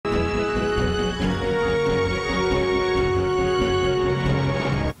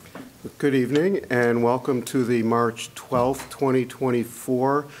Good evening and welcome to the March 12th,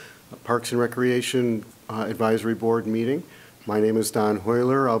 2024 Parks and Recreation Advisory Board meeting. My name is Don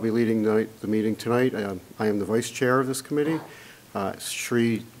Hoyler. I'll be leading the meeting tonight. I am the vice chair of this committee.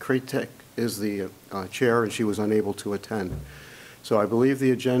 Shri Kretek is the chair and she was unable to attend. So I believe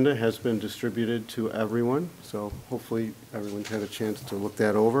the agenda has been distributed to everyone. So hopefully everyone's had a chance to look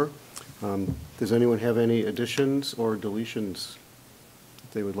that over. Does anyone have any additions or deletions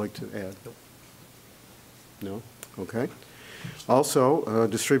they would like to add? No? Okay. Also,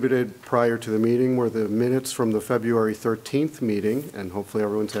 distributed prior to the meeting were the minutes from the February 13th meeting, and hopefully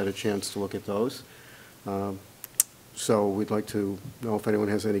everyone's had a chance to look at those. So we'd like to know if anyone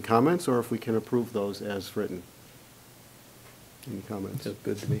has any comments or if we can approve those as written. Any comments? Look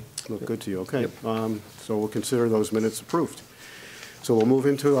good to me. Look good to you, okay. Yep. So we'll consider those minutes approved. So we'll move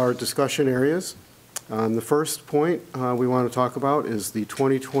into our discussion areas. The first point we want to talk about is the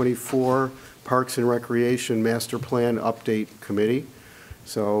 2024 Parks and Recreation Master Plan Update Committee.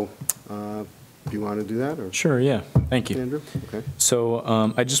 So do you want to do that? Or? Sure, yeah. Thank you. Andrew? Okay.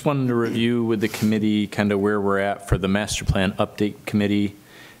 So I just wanted to review with the committee kind of where we're at for the Master Plan Update Committee.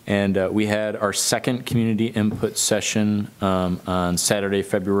 And we had our second community input session on Saturday,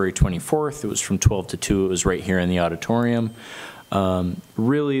 February 24th. It was from 12 to 2. It was right here in the auditorium.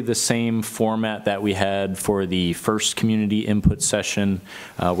 Really the same format that we had for the first community input session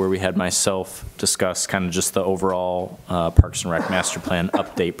where we had myself discuss kind of just the overall Parks and Rec Master Plan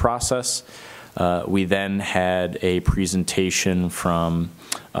update process. We then had a presentation from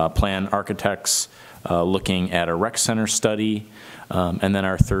Plan Architects looking at a rec center study. And then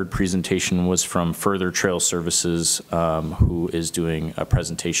our third presentation was from Further Trail Services, who is doing a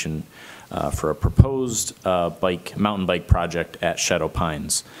presentation for a proposed mountain bike project at Shadow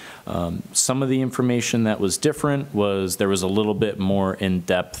Pines. Some of the information that was different was there was a little bit more in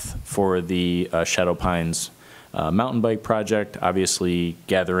depth for the Shadow Pines mountain bike project, obviously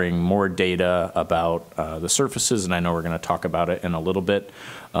gathering more data about the surfaces, and I know we're going to talk about it in a little bit.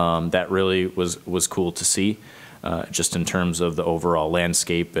 That really was cool to see. Just in terms of the overall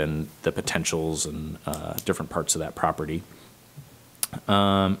landscape and the potentials and different parts of that property.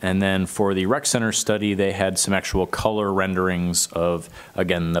 And then for the rec center study, they had some actual color renderings of,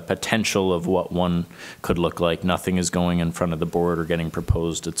 again, the potential of what one could look like. Nothing is going in front of the board or getting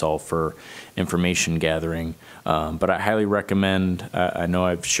proposed. It's all for information gathering. But I highly recommend, I know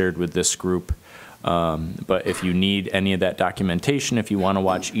I've shared with this group, but if you need any of that documentation, if you want to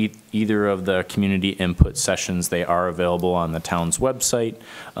watch either of the community input sessions, they are available on the town's website.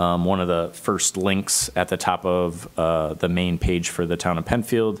 One of the first links at the top of the main page for the town of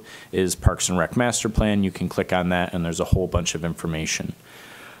Penfield is Parks and Rec Master Plan. You can click on that and there's a whole bunch of information.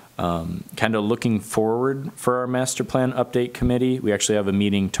 Kind of looking forward for our Master Plan Update Committee. We actually have a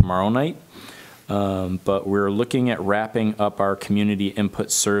meeting tomorrow night. But we're looking at wrapping up our community input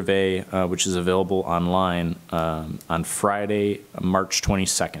survey, which is available online on Friday, March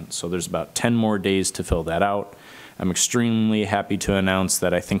 22nd. So there's about 10 more days to fill that out. I'm extremely happy to announce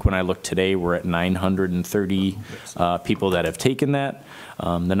that I think when I looked today, we're at 930 people that have taken that.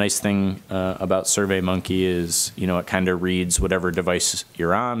 The nice thing about SurveyMonkey is, you know, it kind of reads whatever device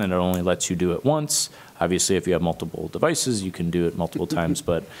you're on and it only lets you do it once. Obviously, if you have multiple devices, you can do it multiple times,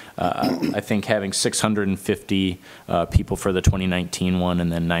 but I think having 650 people for the 2019 one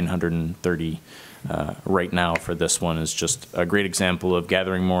and then 930 right now for this one is just a great example of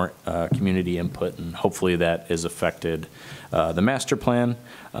gathering more community input, and hopefully that has affected the master plan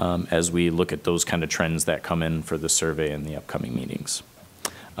as we look at those kind of trends that come in for the survey in the upcoming meetings.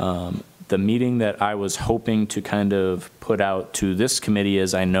 The meeting that I was hoping to kind of put out to this committee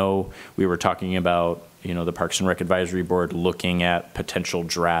is, I know we were talking about, you know, the Parks and Rec Advisory Board looking at potential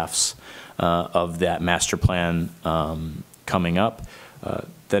drafts of that master plan coming up.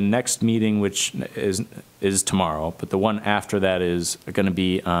 The next meeting, which is tomorrow, but the one after that is going to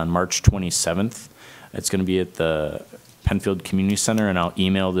be on March 27th. It's going to be at the Penfield Community Center, and I'll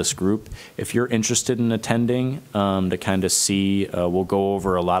email this group. If you're interested in attending to kind of see, we'll go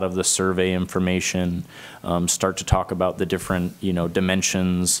over a lot of the survey information, start to talk about the different, you know,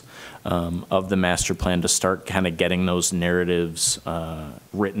 dimensions of the master plan to start kind of getting those narratives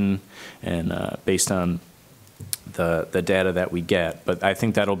written and based on the data that we get. But I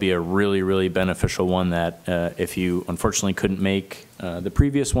think that'll be a really, really beneficial one that if you unfortunately couldn't make the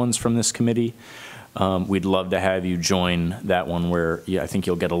previous ones from this committee, we'd love to have you join that one where I think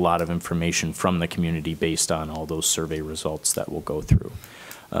you'll get a lot of information from the community based on all those survey results that we'll go through.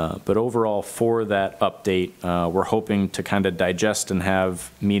 But overall, for that update, we're hoping to kind of digest and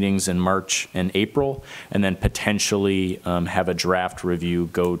have meetings in March and April, and then potentially have a draft review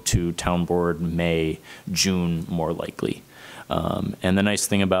go to town board May, June, more likely. And the nice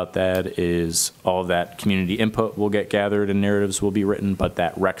thing about that is all of that community input will get gathered and narratives will be written, but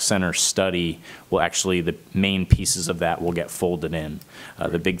that rec center study will actually, the main pieces of that will get folded in.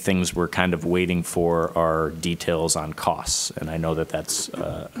 The big things we're kind of waiting for are details on costs, and I know that that's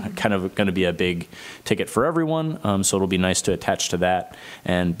kind of going to be a big ticket for everyone, so it'll be nice to attach to that.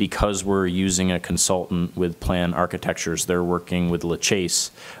 And because we're using a consultant with Plan Architectures, they're working with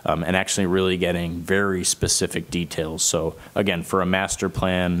LaChase and actually really getting very specific details. So again, for a master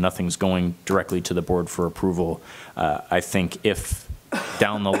plan, nothing's going directly to the board for approval. I think if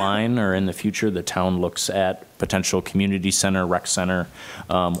down the line or in the future, the town looks at potential community center, rec center,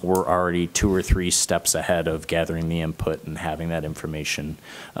 we're already 2 or 3 steps ahead of gathering the input and having that information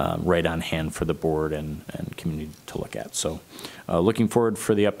right on hand for the board and community to look at. So looking forward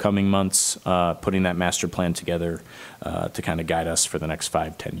for the upcoming months, putting that master plan together to kind of guide us for the next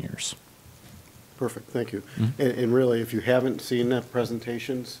 5-10 years. Perfect, thank you. And really, if you haven't seen the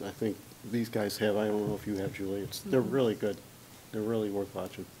presentations, I think these guys have, I don't know if you have, Julie, they're really good. They're really worth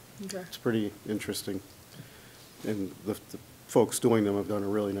watching. Okay. It's pretty interesting. And the folks doing them have done a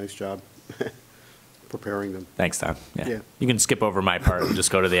really nice job preparing them. Thanks, Don. Yeah. You can skip over my part and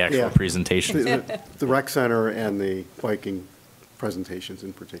just go to the actual Yeah. presentation. The rec center and the biking presentations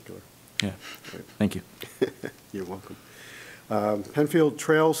in particular. Yeah, thank you. You're welcome. Penfield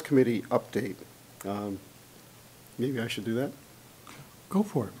Trails Committee update. Maybe I should do that? Go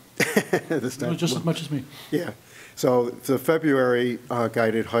for it. This time? Just as much as me. Yeah. So the February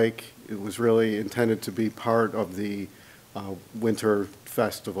guided hike, it was really intended to be part of the winter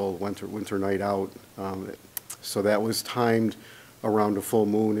festival, winter night out. So that was timed around a full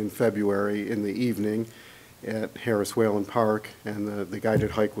moon in February in the evening at Harris Whalen Park, and the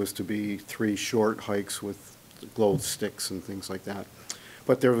guided hike was to be 3 short hikes with glow sticks and things like that.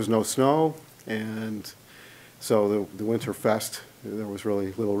 But there was no snow, and so the Winter Fest, there was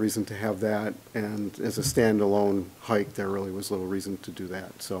really little reason to have that, and as a standalone hike, there really was little reason to do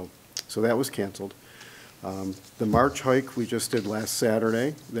that. So that was canceled. The March hike we just did last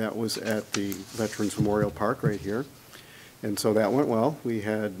Saturday, that was at the Veterans Memorial Park right here, and so that went well. We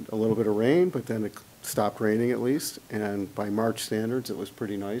had a little bit of rain, but then it stopped raining at least, and by March standards, it was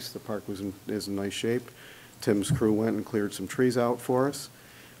pretty nice. The park is in nice shape. Tim's crew went and cleared some trees out for us.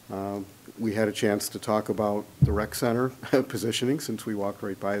 We had a chance to talk about the rec center positioning since we walked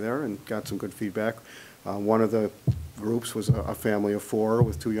right by there and got some good feedback. One of the groups was a family of 4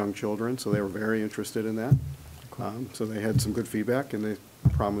 with 2 young children, so they were very interested in that. So they had some good feedback, and they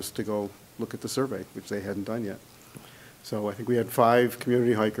promised to go look at the survey, which they hadn't done yet. So I think we had 5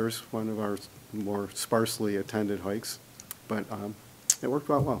 community hikers, one of our more sparsely attended hikes, but it worked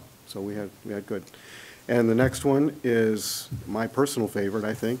out well, so we had good. And the next one is my personal favorite,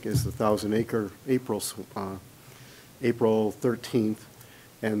 I think, is the 1,000 Acre April 13th.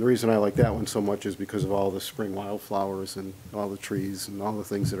 And the reason I like that one so much is because of all the spring wildflowers and all the trees and all the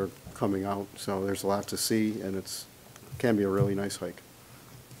things that are coming out. So there's a lot to see, and it can be a really nice hike.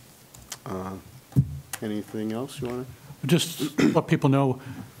 Anything else you want to? Just let people know,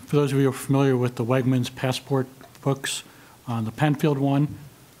 for those of you who are familiar with the Wegmans passport books, on the Penfield one,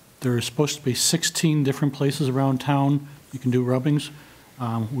 there are supposed to be 16 different places around town you can do rubbings.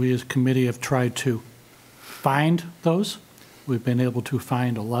 We as a committee have tried to find those. We've been able to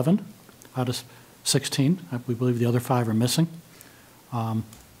find 11 out of 16. We believe the other 5 are missing.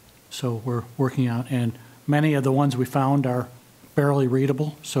 So we're working on, and many of the ones we found are barely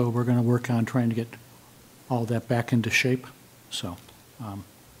readable, so we're going to work on trying to get all that back into shape. So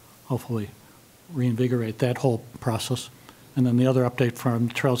hopefully reinvigorate that whole process. And then the other update from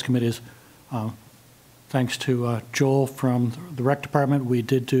the Trails Committee is thanks to Joel from the rec department, we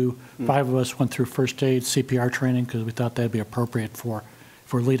did do, 5 of us went through first aid CPR training because we thought that'd be appropriate for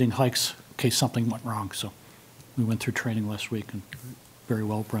leading hikes in case something went wrong. So we went through training last week, and very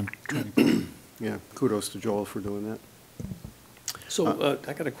well run training. Yeah, kudos to Joel for doing that. So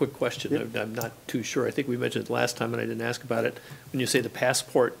I got a quick question. Yeah. I'm not too sure. I think we mentioned it last time and I didn't ask about it. When you say the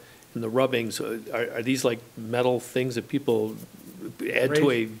passport and the rubbings, are these like metal things that people add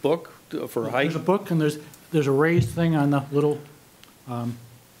to a book for a hike? There's a book, and there's a raised thing on the little You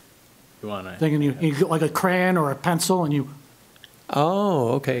want thing, and you get like a crayon or a pencil, and you.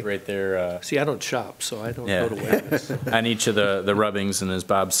 Oh, okay. right there. See, I don't shop, so I don't Yeah. go to Wegmans. On each of the rubbings, and as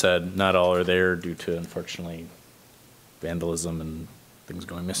Bob said, not all are there due to, unfortunately, vandalism and things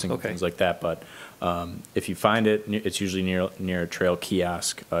going missing, Okay. things like that. But if you find it, it's usually near a trail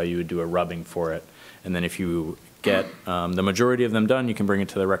kiosk. You would do a rubbing for it, and then if you get the majority of them done, you can bring it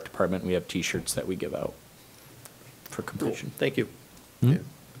to the rec department. We have T-shirts that we give out for completion. Thank you. Yeah.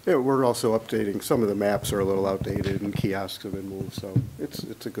 Yeah, we're also updating, some of the maps are a little outdated and kiosks have been moved, so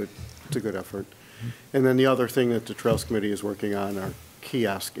it's a good effort. And then the other thing that the Trails Committee is working on are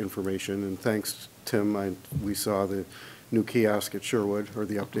kiosk information, and thanks, Tim, we saw the new kiosk at Sherwood, or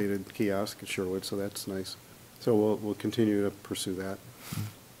the updated kiosk at Sherwood, so that's nice. So we'll continue to pursue that.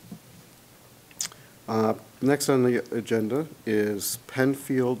 Next on the agenda is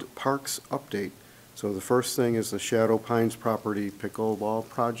Penfield Parks update. So the first thing is the Shadow Pines property pickleball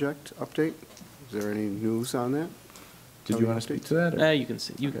project update. Is there any news on that? Did you want to speak to that? or- You can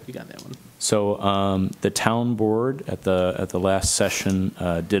see, you got that one. So the town board at the last session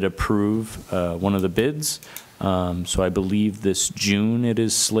did approve one of the bids. So I believe this June it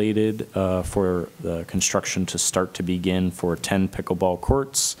is slated for the construction to start to begin for 10 pickleball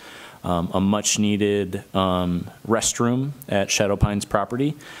courts, a much-needed restroom at Shadow Pines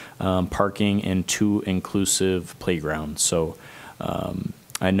property, parking, and 2 inclusive playgrounds. So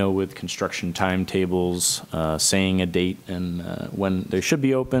I know with construction timetables, saying a date and when they should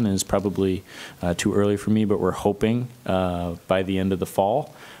be open is probably too early for me, but we're hoping by the end of the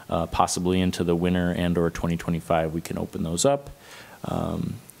fall, possibly into the winter and/or 2025, we can open those up.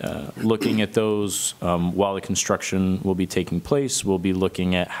 Looking at those while the construction will be taking place, we'll be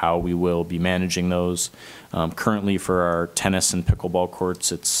looking at how we will be managing those. Currently for our tennis and pickleball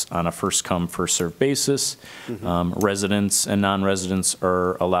courts, it's on a first come, first served basis. Residents and non-residents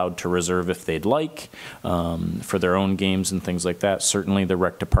are allowed to reserve if they'd like for their own games and things like that. Certainly the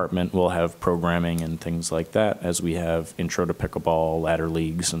rec department will have programming and things like that as we have intro to pickleball, ladder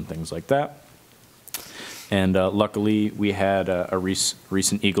leagues and things like that. And luckily, we had a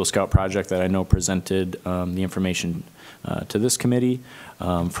recent Eagle Scout project that I know presented the information to this committee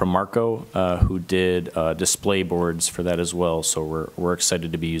from Marco, who did display boards for that as well. So we're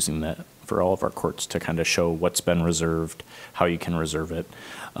excited to be using that for all of our courts to kind of show what's been reserved, how you can reserve it.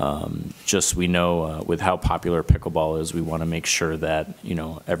 Just we know with how popular pickleball is, we want to make sure that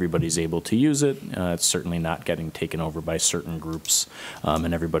everybody's able to use it. It's certainly not getting taken over by certain groups,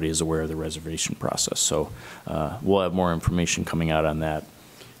 and everybody is aware of the reservation process. So we'll have more information coming out on that.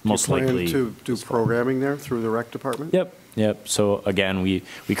 Most likely. Do you plan to do programming there through the rec department? Yep. So again, we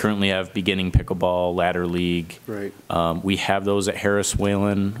currently have beginning pickleball, ladder league. Right. We have those at Harris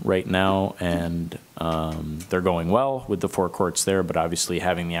Whalen right now, and they're going well with the 4 courts there, but obviously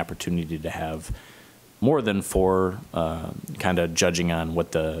having the opportunity to have more than 4, kind of judging on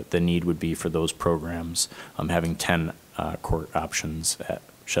what the need would be for those programs, having 10 court options at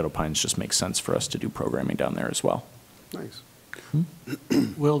Shadow Pines just makes sense for us to do programming down there as well. Nice.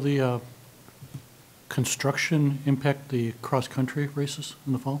 Will the construction impact the cross-country races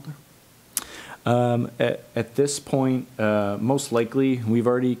in the fall there? At this point, most likely, we've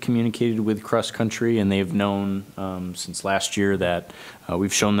already communicated with cross country, and they've known since last year that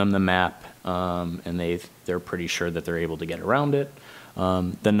we've shown them the map, and they're pretty sure that they're able to get around it.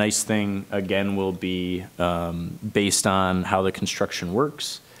 The nice thing, again, will be based on how the construction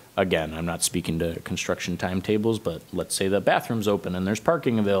works. Again, I'm not speaking to construction timetables, but let's say the bathroom's open and there's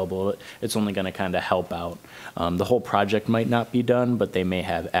parking available. It's only going to kind of help out. The whole project might not be done, but they may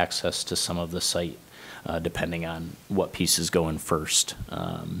have access to some of the site depending on what piece is going first.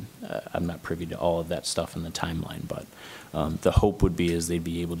 I'm not privy to all of that stuff in the timeline, but the hope would be is they'd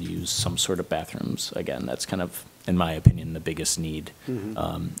be able to use some sort of bathrooms. Again, that's kind of, in my opinion, the biggest need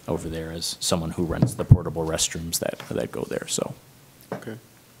over there as someone who runs the portable restrooms that go there. So. Okay.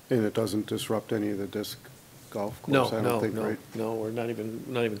 And it doesn't disrupt any of the disc golf No, course, I don't think, no, right? no, we're not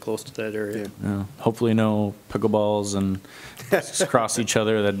even close to that area. Yeah. Hopefully no pickleballs and discs cross each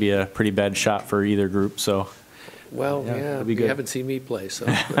other. That'd be a pretty bad shot for either group, so. Well, Yeah, yeah, that'd be you good. haven't seen me play, so,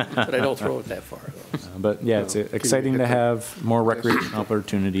 but I don't throw it that far. though. But yeah, it's exciting to have more recreation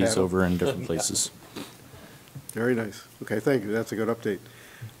opportunities Paddle. over in different places. Very nice. Okay, thank you. That's a good update.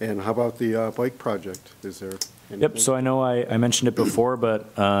 And how about the bike project? Is there anything? Yep, so I know I mentioned it before,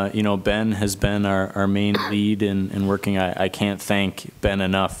 but, Ben has been our main lead in working. I can't thank Ben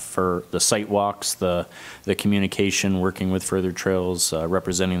enough for the site walks, the communication, working with Further Trails,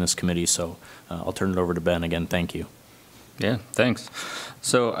 representing this committee. So I'll turn it over to Ben again. Thank you. Yeah, thanks.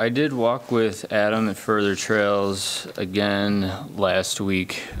 So I did walk with Adam at Further Trails again last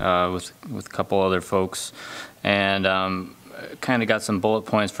week with a couple other folks, and kind of got some bullet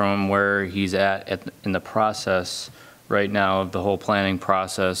points from where he's at in the process right now of the whole planning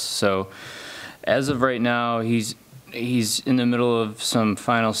process. So as of right now, he's he's in the middle of some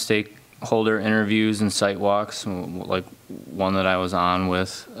final stakeholder interviews and site walks, like one that I was on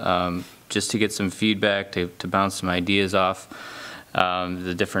with, just to get some feedback, to bounce some ideas off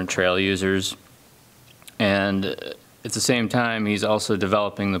the different trail users. And at the same time, he's also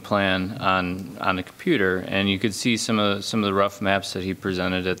developing the plan on the computer, and you could see some of the rough maps that he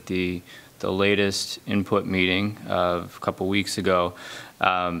presented at the latest input meeting a couple weeks ago.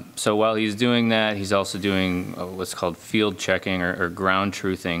 So while he's doing that, he's also doing what's called field checking or ground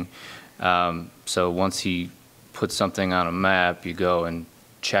truthing. So once he puts something on a map, you go and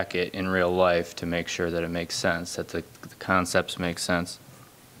check it in real life to make sure that it makes sense, that the concepts make sense.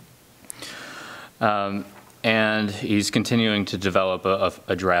 And he's continuing to develop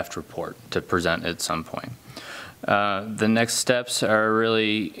a draft report to present at some point. The next steps are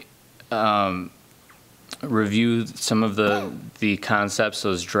really review some of the concepts,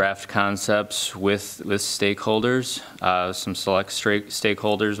 those draft concepts with stakeholders, some select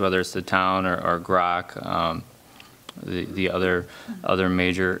stakeholders, whether it's the town or GROC, the other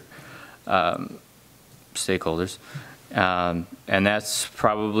major stakeholders. And that's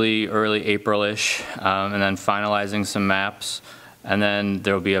probably early April-ish, and then finalizing some maps. And then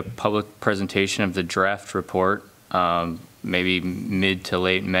there'll be a public presentation of the draft report, maybe mid to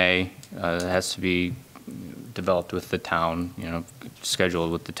late May. It has to be developed with the town,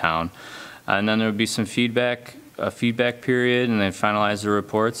 scheduled with the town. And then there'll be some feedback, a feedback period, and then finalize the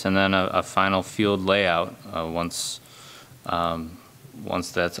reports, and then a final field layout once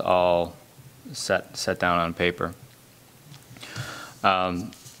that's all set down on paper.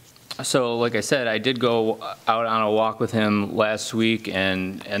 So like I said, I did go out on a walk with him last week,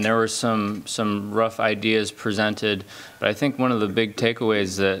 and there were some rough ideas presented, but I think one of the big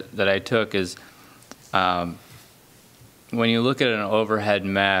takeaways that I took is when you look at an overhead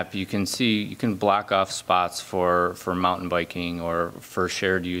map, you can block off spots for mountain biking or for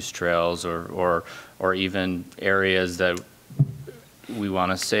shared use trails or even areas that we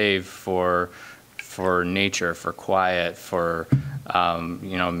want to save for nature, for quiet, for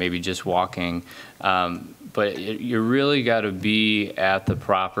maybe just walking. But you really got to be at the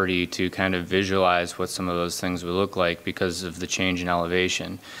property to kind of visualize what some of those things would look like because of the change in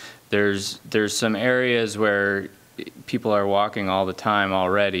elevation. There's some areas where people are walking all the time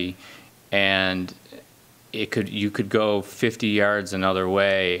already, and you could go 50 yards another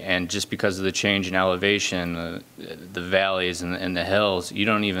way, and just because of the change in elevation, the valleys and the hills, you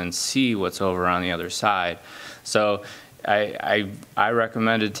don't even see what's over on the other side. So I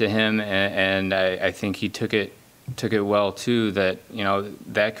recommended to him, and I think he took it well too, that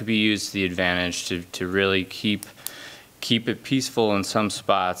that could be used to the advantage to really keep it peaceful in some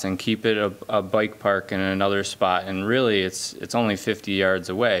spots and keep it a bike park in another spot. And really it's only 50 yards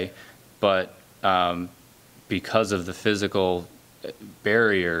away, but because of the physical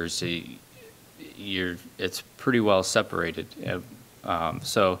barriers, it's pretty well separated.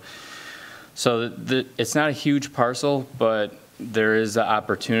 So it's not a huge parcel, but there is the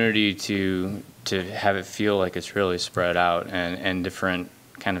opportunity to have it feel like it's really spread out and different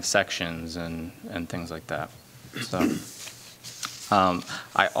kind of sections and things like that. So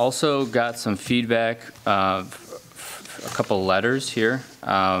I also got some feedback, a couple letters here.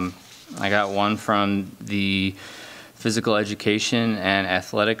 I got one from the Physical Education and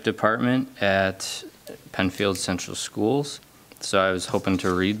Athletic Department at Penfield Central Schools. So I was hoping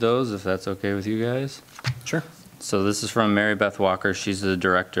to read those, if that's okay with you guys. Sure. So this is from Mary Beth Walker. She's the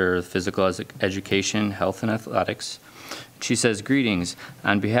Director of Physical Education, Health, and Athletics. She says, "Greetings.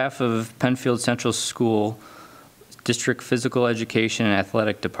 On behalf of Penfield Central School District Physical Education and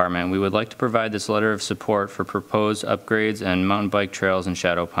Athletic Department, we would like to provide this letter of support for proposed upgrades and mountain bike trails in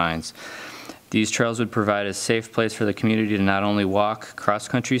Shadow Pines. These trails would provide a safe place for the community to not only walk,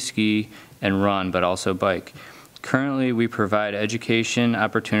 cross-country ski, and run, but also bike. Currently, we provide education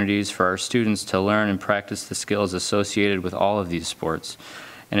opportunities for our students to learn and practice the skills associated with all of these sports.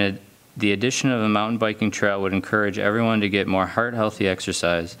 And the addition of a mountain biking trail would encourage everyone to get more heart-healthy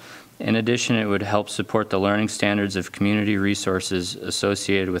exercise. In addition, it would help support the learning standards of community resources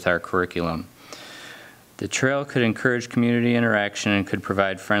associated with our curriculum. The trail could encourage community interaction and could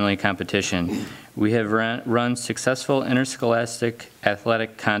provide friendly competition. We have run successful interscholastic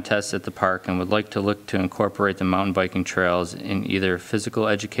athletic contests at the park and would like to incorporate the mountain biking trails in either physical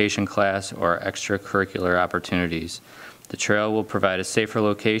education class or extracurricular opportunities. The trail will provide a safer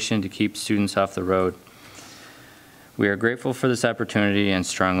location to keep students off the road. We are grateful for this opportunity and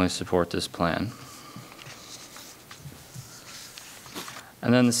strongly support this plan."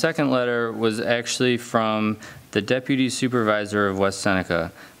 And then the second letter was actually from the Deputy Supervisor of West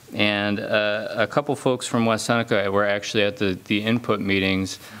Seneca. And a couple folks from West Seneca were actually at the input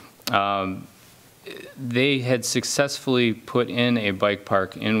meetings. They had successfully put in a bike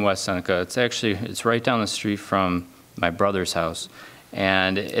park in West Seneca. It's right down the street from my brother's house.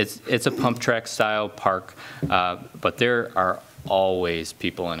 And it's a pump track style park, but there are always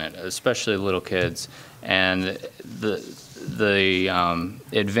people in it, especially little kids. And the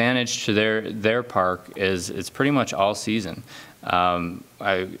advantage to their park is it's pretty much all season.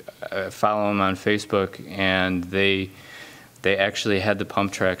 I follow them on Facebook, and they actually had the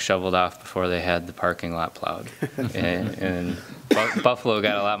pump track shoveled off before they had the parking lot plowed. and Buffalo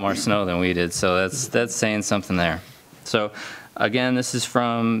got a lot more snow than we did, so that's saying something there. So again, this is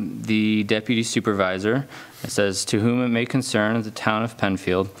from the deputy supervisor. It says, "To whom it may concern, the town of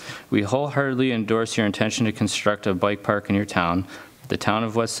Penfield, we wholeheartedly endorse your intention to construct a bike park in your town. The town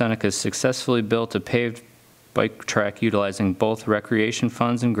of West Seneca has successfully built a paved bike track utilizing both recreation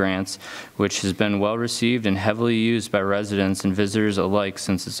funds and grants, which has been well received and heavily used by residents and visitors alike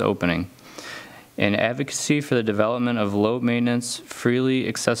since its opening. In advocacy for the development of low-maintenance, freely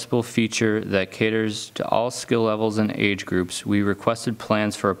accessible feature that caters to all skill levels and age groups, we requested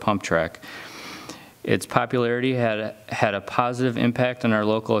plans for a pump track. Its popularity had a positive impact on our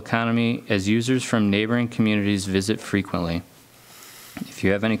local economy as users from neighboring communities visit frequently. If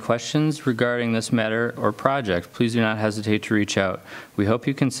you have any questions regarding this matter or project, please do not hesitate to reach out. We hope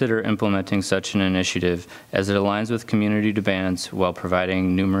you consider implementing such an initiative as it aligns with community demands while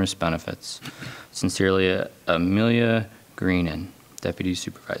providing numerous benefits. Sincerely, Amelia Greenan, Deputy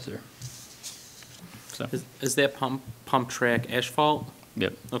Supervisor." So, Is that pump track asphalt?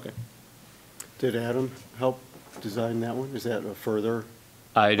 yep. Okay. Did Adam help design that one? Is that a further?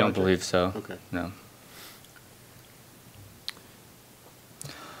 I don't project? believe so. Okay. No.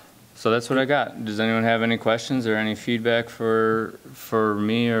 So that's what I got. Does anyone have any questions or any feedback for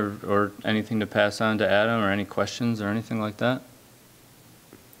me or anything to pass on to Adam, or any questions or anything like that?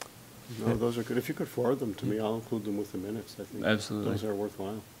 No, those are good. If you could forward them to me, I'll include them with the minutes. I think Absolutely. those are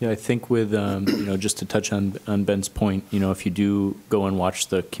worthwhile. Yeah, I think with, just to touch on Ben's point, if you do go and watch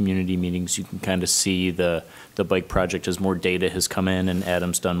the community meetings, you can kind of see the bike project as more data has come in, and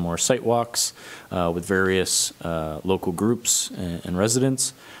Adam's done more site walks with various local groups and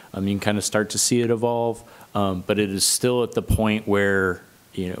residents. You can kind of start to see it evolve, but it is still at the point where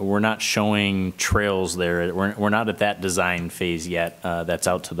we're not showing trails there. We're not at that design phase yet. That's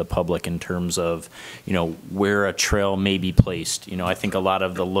out to the public in terms of, where a trail may be placed. I think a lot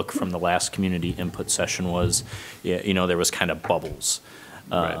of the look from the last community input session was, there was kind of bubbles,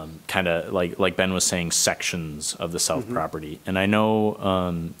 Right. kind of like Ben was saying, sections of the south property. And I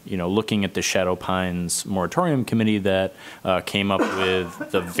know, looking at the Shadow Pines Moratorium Committee that came up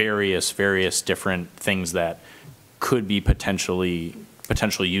with the various different things that could be potential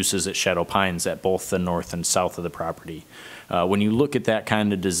uses at Shadow Pines at both the north and south of the property. When you look at that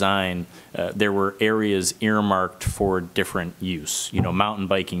kind of design, there were areas earmarked for different use. Mountain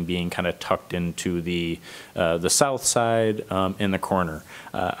biking being kind of tucked into the south side in the corner.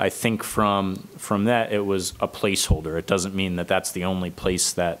 I think from that it was a placeholder. It doesn't mean that that's the only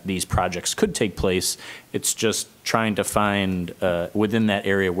place that these projects could take place. It's just trying to find within that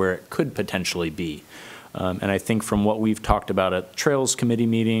area where it could potentially be. And I think from what we've talked about at Trails Committee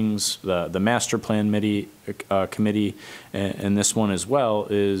meetings, the Masterplan committee, and this one as well,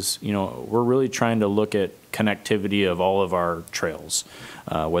 is, we're really trying to look at connectivity of all of our trails,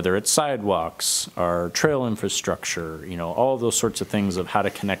 whether it's sidewalks, our trail infrastructure, all of those sorts of things of how to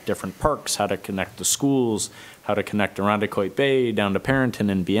connect different parks, how to connect the schools, how to connect Irondequoit Bay down to Parrington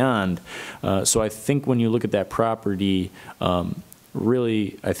and beyond. So I think when you look at that property,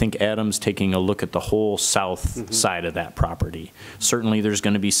 really, I think Adam's taking a look at the whole south side of that property. Certainly, there's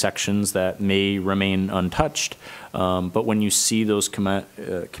going to be sections that may remain untouched, but when you see those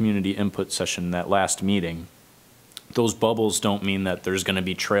community input session, that last meeting, those bubbles don't mean that there's going to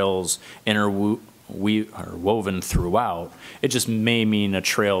be trails woven throughout. It just may mean a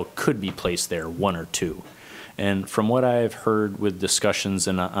trail could be placed there, one or two. And from what I've heard with discussions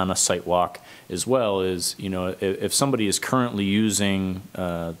on a site walk as well is, if somebody is currently using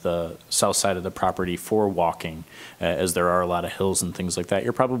the south side of the property for walking, as there are a lot of hills and things like that,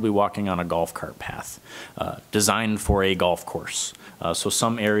 you're probably walking on a golf cart path designed for a golf course. So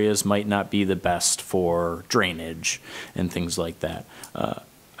some areas might not be the best for drainage and things like that.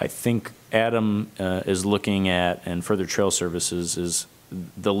 I think Adam is looking at, and Further Trail Services is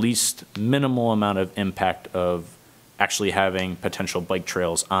the least minimal amount of impact of actually having potential bike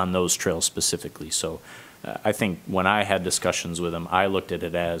trails on those trails specifically. So I think when I had discussions with him, I looked at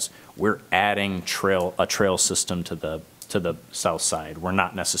it as we're adding a trail system to to the south side. We're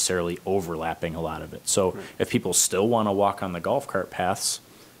not necessarily overlapping a lot of it. So if people still want to walk on the golf cart paths,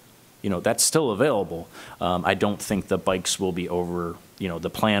 that's still available. I don't think the bikes will be the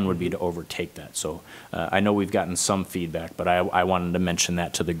plan would be to overtake that. So I know we've gotten some feedback, but I wanted to mention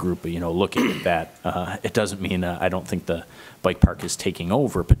that to the group, looking at that. It doesn't mean I don't think the bike park is taking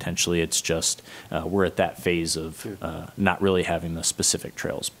over potentially. It's just we're at that phase of not really having the specific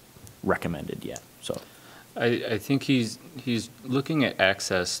trails recommended yet. So I think he's looking at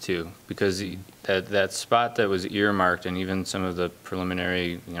access too, because that spot that was earmarked and even some of the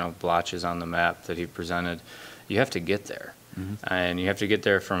preliminary blotches on the map that he presented, you have to get there. And you have to get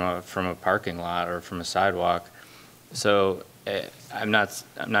there from a parking lot or from a sidewalk. So I'm not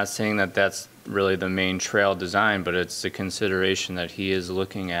saying that that's really the main trail design, but it's the consideration that he is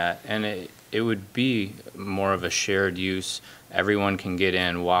looking at, and it would be more of a shared use. Everyone can get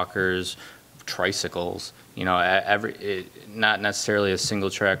in, walkers, tricycles. Not necessarily a single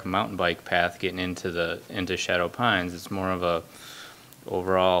track mountain bike path getting into Shadow Pines. It's more of a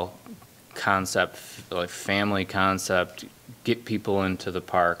overall concept, like family concept. Get people into the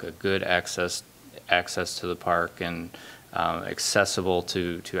park, a good access to the park, and accessible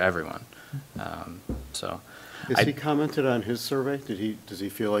to everyone. Has he commented on his survey? Does he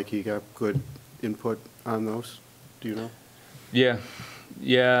feel like he got good input on those? Do you know? Yeah.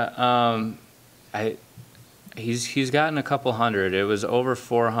 He's gotten a couple hundred. It was over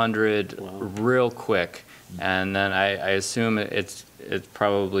 400 real quick, and then I assume it's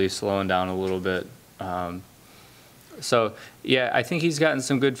probably slowing down a little bit. So yeah, I think he's gotten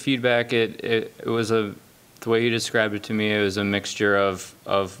some good feedback. It was the way he described it to me, it was a mixture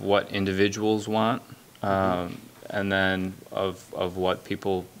of what individuals want, and then of what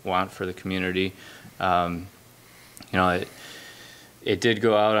people want for the community. It did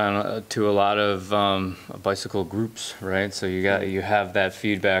go out to a lot of bicycle groups, right? So you have that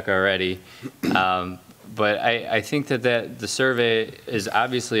feedback already. But I think that the survey is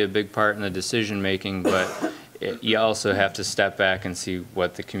obviously a big part in the decision making, but you also have to step back and see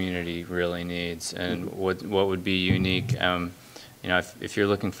what the community really needs and what would be unique. If you're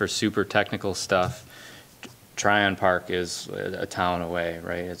looking for super technical stuff, Tryon Park is a town away,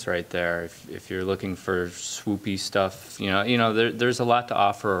 right? It's right there. If you're looking for swoopy stuff, there's a lot to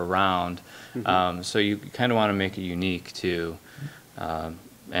offer around. So you kind of want to make it unique too,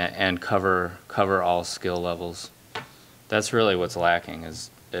 and cover all skill levels. That's really what's lacking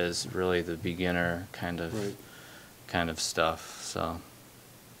is really the beginner kind of stuff. So.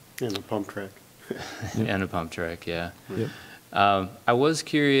 And a pump track. And a pump track, yeah. Yep. I was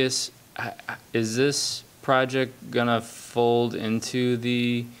curious, is this project gonna fold into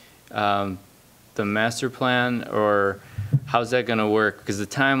the master plan, or how's that gonna work? Because the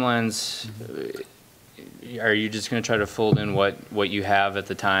timelines, are you just gonna try to fold in what you have at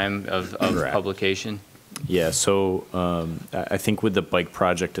the time of publication? Yeah, so I think with the bike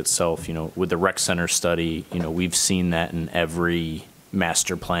project itself, with the rec center study, we've seen that in every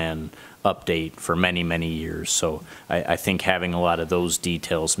master plan update for many, many years. So I think having a lot of those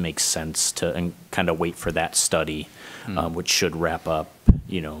details makes sense to kind of wait for that study, which should wrap up,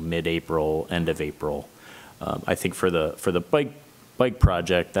 mid-April, end of April. I think for the bike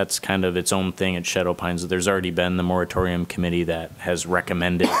project, that's kind of its own thing at Shadow Pines. There's already been the moratorium committee that has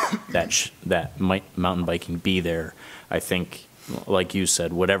recommended that mountain biking be there. I think, like you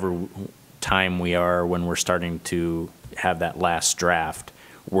said, whatever time we are when we're starting to have that last draft,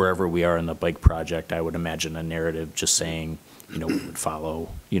 wherever we are in the bike project, I would imagine a narrative just saying, we would follow,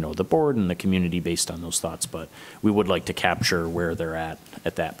 the board and the community based on those thoughts, but we would like to capture where they're at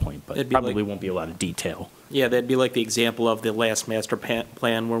that point, but probably won't be a lot of detail. Yeah, that'd be like the example of the last master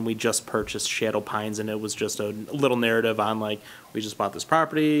plan when we just purchased Shadow Pines, and it was just a little narrative on we just bought this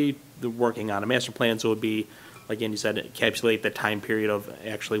property, they're working on a master plan, so it would be, like Andy said, encapsulate the time period of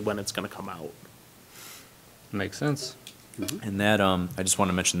actually when it's going to come out. Makes sense. And that, I just want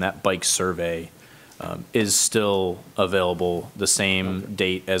to mention that bike survey is still available the same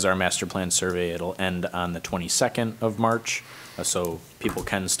date as our master plan survey. It'll end on the 22nd of March, so people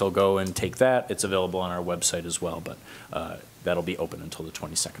can still go and take that. It's available on our website as well, but that'll be open until the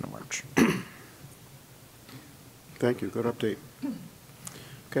 22nd of March. Thank you, good update.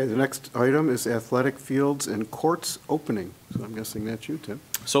 Okay, the next item is athletic fields and courts opening. So I'm guessing that's you, Tim.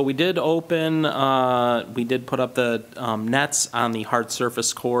 So we did open, we did put up the nets on the hard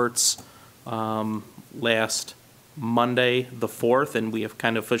surface courts last Monday, the 4th, and we have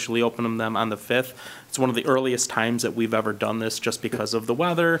kind of officially opened them on the 5th. It's one of the earliest times that we've ever done this just because of the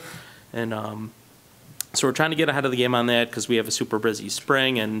weather. And so we're trying to get ahead of the game on that because we have a super busy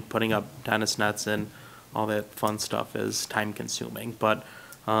spring and putting up tennis nets and all that fun stuff is time consuming. But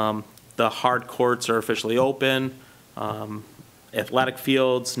the hard courts are officially open. Athletic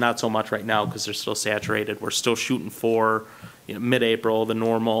fields, not so much right now because they're still saturated. We're still shooting for, mid-April,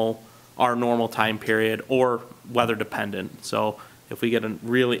 our normal time period, or weather dependent. So if we get a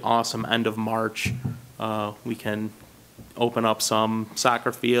really awesome end of March, we can open up some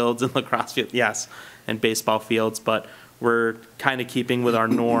soccer fields and lacrosse fields, yes, and baseball fields. But we're kind of keeping with our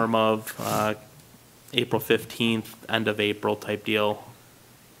norm of April 15th, end of April type deal.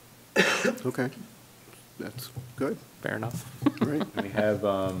 Okay, that's good. Fair enough. Great.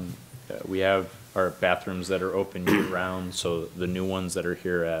 We have our bathrooms that are open year-round, so the new ones that are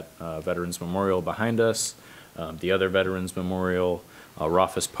here at Veterans Memorial behind us, the other Veterans Memorial,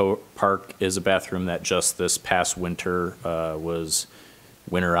 Rothfuss Park is a bathroom that just this past winter was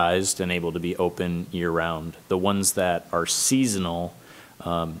winterized and able to be open year-round. The ones that are seasonal,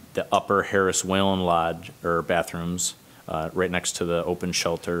 the upper Harris Whalen Lodge, or bathrooms, right next to the open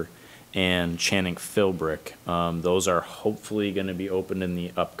shelter, and Channing Philbrick. Those are hopefully going to be open in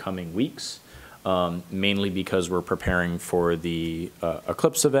the upcoming weeks, mainly because we're preparing for the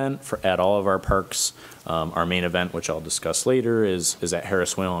Eclipse event at all of our parks. Our main event, which I'll discuss later, is at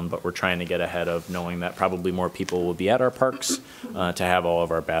Harris Whalen, but we're trying to get ahead of knowing that probably more people will be at our parks to have all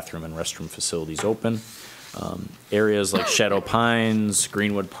of our bathroom and restroom facilities open. Areas like Shadow Pines,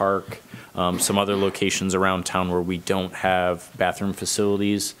 Greenwood Park, some other locations around town where we don't have bathroom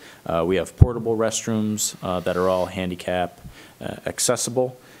facilities. We have portable restrooms that are all handicap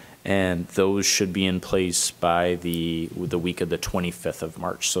accessible, and those should be in place by the week of the 25th of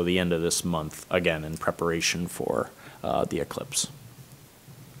March, so the end of this month, again, in preparation for the eclipse.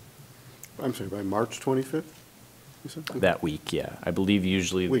 I'm sorry, by March 25th? You said? That week, yeah. I believe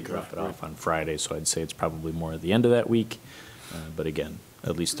usually they drop it off on Friday, so I'd say it's probably more at the end of that week. But again,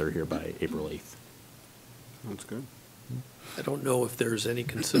 at least they're here by April 8th. Sounds good. I don't know if there's any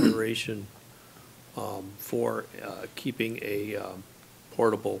consideration for keeping a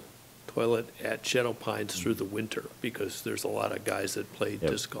portable toilet at Shadow Pines through the winter, because there's a lot of guys that play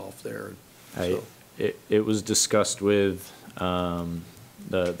disc golf there. So. It was discussed with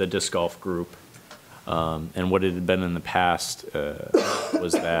the disc golf group. And what it had been in the past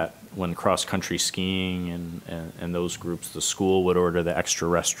was that when cross-country skiing and those groups, the school would order the extra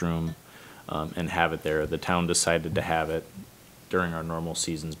restroom and have it there. The town decided to have it during our normal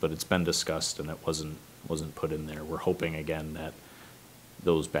seasons, but it's been discussed and it wasn't put in there. We're hoping again that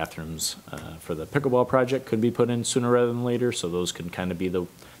those bathrooms for the pickleball project could be put in sooner rather than later, so those can kind of be the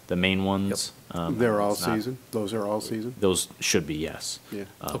main ones. Yep. They're all season? Those are all season? Those should be, yes. Yeah.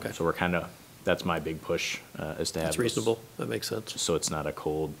 Okay. So we're kind of, that's my big push, is to have That's reasonable. That makes sense. so it's not a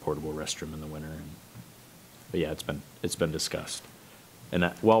cold portable restroom in the winter. But yeah, it's been discussed. And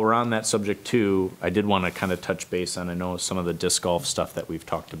while we're on that subject too, I did want to kind of touch base on, I know some of the disc golf stuff that we've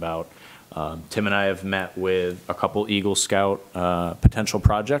talked about. Tim and I have met with a couple Eagle Scout potential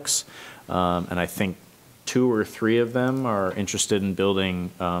projects, and I think 2 or 3 of them are interested in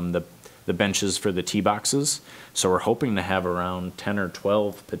building the benches for the tee boxes. So we're hoping to have around 10 or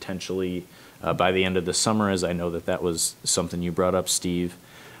 12 potentially by the end of the summer, as I know that was something you brought up, Steve.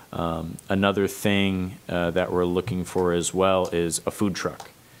 Another thing that we're looking for as well is a food truck.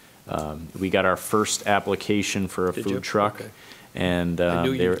 We got our first application for a food truck. Okay. And I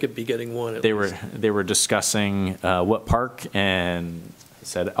knew you could be getting one at least. They were discussing what park, and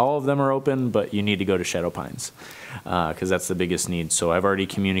said all of them are open, but you need to go to Shadow Pines because that's the biggest need. So I've already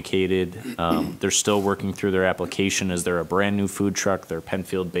communicated. They're still working through their application as they're a brand new food truck. They're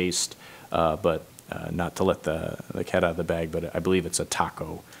Penfield based, but not to let the cat out of the bag, but I believe it's a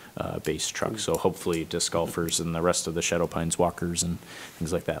taco based truck. So hopefully disc golfers and the rest of the Shadow Pines walkers and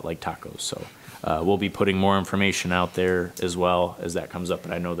things like that like tacos. So we'll be putting more information out there as well as that comes up.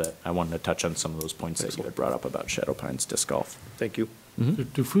 And I know that I wanted to touch on some of those points that you had brought up about Shadow Pines disc golf. Thank you.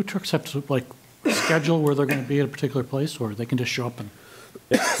 Do food trucks have to, like, schedule where they're going to be at a particular place, or they can just show up and?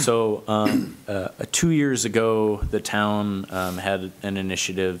 So 2 years ago, the town had an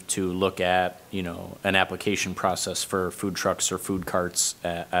initiative to look at, an application process for food trucks or food carts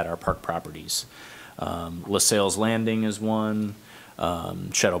at our park properties. LaSalle's Landing is one,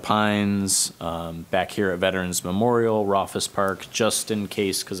 Shadow Pines, back here at Veterans Memorial, Rothfuss Park, just in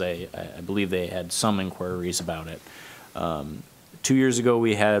case, because I believe they had some inquiries about it. 2 years ago,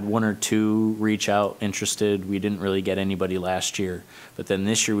 we had 1 or 2 reach out interested. We didn't really get anybody last year, but then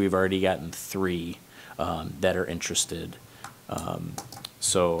this year we've already gotten 3 that are interested.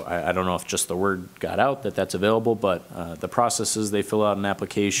 So I don't know if just the word got out that that's available, but the process is they fill out an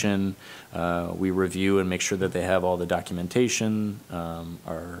application, we review and make sure that they have all the documentation.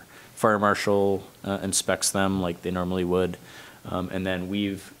 Our fire marshal inspects them like they normally would. And then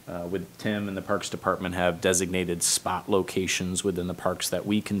we've, with Tim and the Parks Department, have designated spot locations within the parks that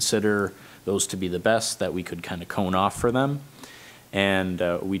we consider those to be the best, that we could kind of cone off for them. And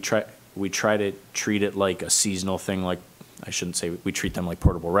we try to treat it like a seasonal thing, like, I shouldn't say we treat them like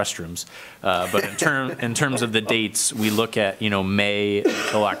portable restrooms, but in terms of the dates, we look at, May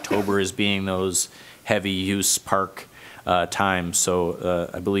until October as being those heavy use park times. So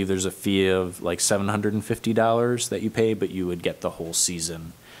I believe there's a fee of like $750 that you pay, but you would get the whole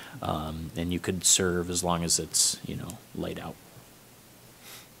season, and you could serve as long as it's light out.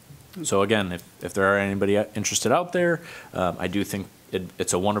 So again, if there are anybody interested out there, I do think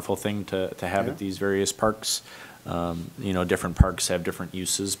it's a wonderful thing to have at these various parks. Different parks have different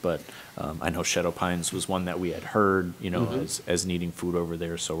uses, but I know Shadow Pines was one that we had heard, as needing food over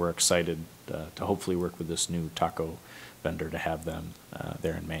there. So we're excited to hopefully work with this new taco vendor to have them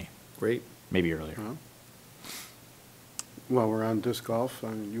there in May. Great. Maybe earlier. While we're on disc golf,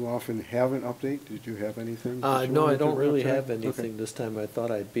 you often have an update. Did you have anything? No, I don't really have Okay. anything this time. I thought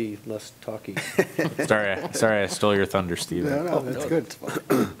I'd be less talky. Sorry, I stole your thunder, Steve. No, that's good. That's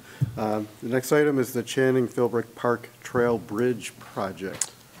fine. The next item is the Channing Philbrick Park Trail Bridge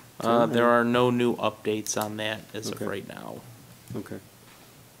Project. There are no new updates on that as of Okay. right now. Okay.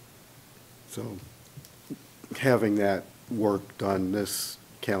 So having that work done this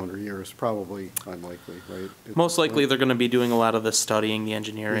calendar year is probably unlikely, right? Most likely, they're going to be doing a lot of the studying, the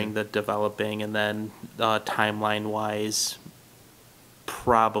engineering, the developing, and then timeline-wise,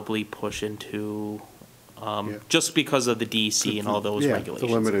 probably push into, just because of the DC and all those regulations. The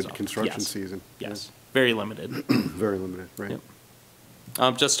and limited stuff. construction Yes. season. Yes, very limited. Very limited, right?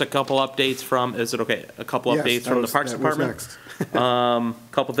 Yep. Just a couple updates from, is it okay? A couple Yes, updates that from was- the Parks that was Department.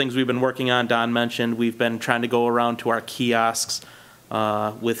 next. Couple things we've been working on, Don mentioned, we've been trying to go around to our kiosks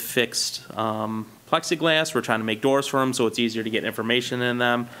with fixed plexiglass. We're trying to make doors for them so it's easier to get information in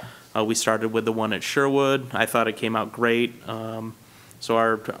them. We started with the one at Sherwood. I thought it came out great. So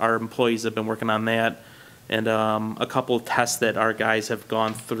our employees have been working on that. And a couple of tests that our guys have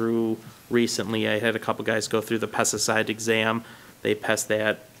gone through recently. I had a couple guys go through the pesticide exam. They passed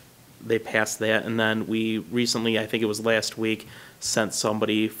that. And then we recently, I think it was last week, sent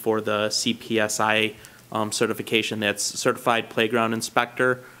somebody for the CPSI certification, that's Certified Playground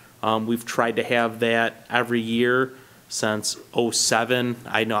Inspector. We've tried to have that every year since '07.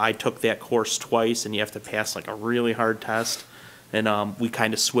 I know I took that course twice, and you have to pass like a really hard test. And we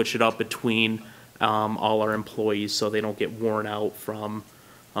kind of switch it up between all our employees so they don't get worn out from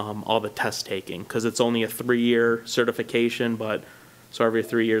all the test taking, because it's only a 3-year certification, but so every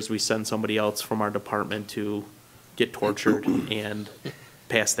 3 years we send somebody else from our department to get tortured and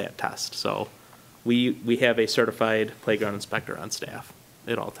pass that test. So we have a certified playground inspector on staff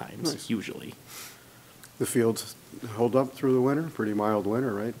at all times, Nice. usually. The fields hold up through the winter, pretty mild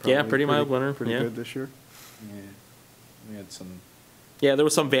winter, right? Yeah, Probably pretty mild winter, Pretty yeah. good this year? We had some. Yeah, there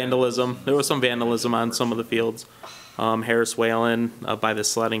was some vandalism. There was some vandalism on some of the fields. Harris Whalen by the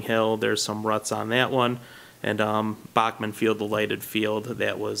sledding hill, there's some ruts on that one. And Bachman Field, the lighted field,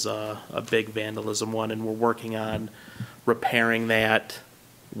 that was a big vandalism one, and we're working on repairing that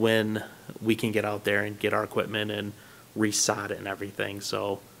when we can get out there and get our equipment and resod it and everything.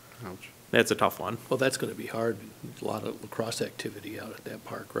 So Ouch. that's a tough one. Well, that's going to be hard. A lot of lacrosse activity out at that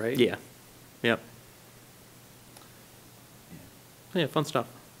park, right? Yeah. Yep. Yeah, fun stuff.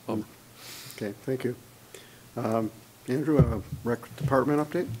 Okay, thank you. Andrew, a rec department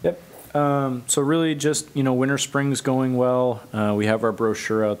update? Yep. So really just, winter, spring's going well. We have our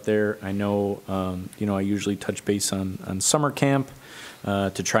brochure out there. I know, I usually touch base on summer camp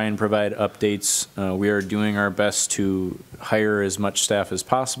to try and provide updates. We are doing our best to hire as much staff as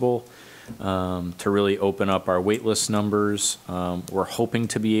possible to really open up our wait list numbers. We're hoping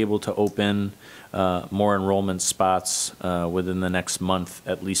to be able to open more enrollment spots within the next month,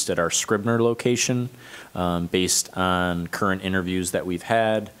 at least at our Scribner location, based on current interviews that we've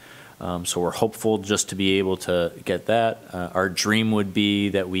had. So we're hopeful just to be able to get that. Our dream would be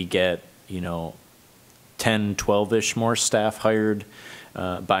that we get, 10, 12-ish more staff hired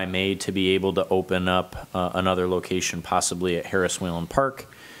by May to be able to open up another location, possibly at Harris Whalen Park.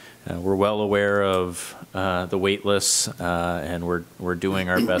 We're well aware of the wait lists, and we're doing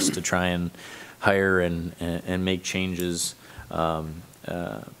our best to try and hire and make changes.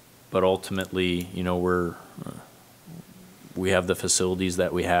 But ultimately, we have the facilities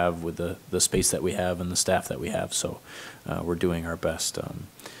that we have with the space that we have and the staff that we have, so we're doing our best.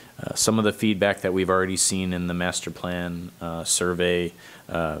 Some of the feedback that we've already seen in the master plan survey,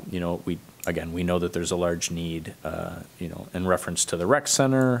 Again, we know that there's a large need, in reference to the rec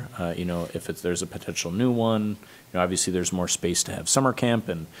center, if there's a potential new one. Obviously, there's more space to have summer camp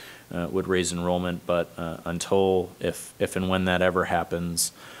and would raise enrollment, but until, if and when that ever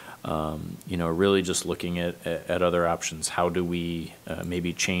happens, really just looking at other options. How do we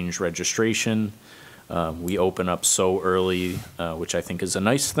maybe change registration? We open up so early, which I think is a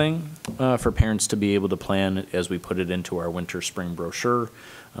nice thing for parents to be able to plan as we put it into our winter spring brochure.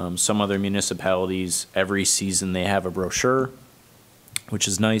 Some other municipalities, every season they have a brochure, which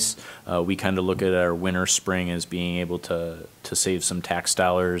is nice. We kind of look at our winter spring as being able to save some tax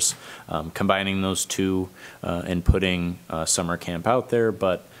dollars, combining those two and putting summer camp out there.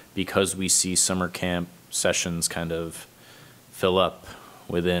 But because we see summer camp sessions kind of fill up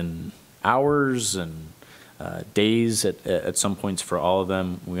within hours and days at some points for all of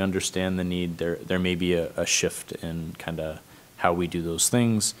them, we understand the need. There may be a shift in kind of how we do those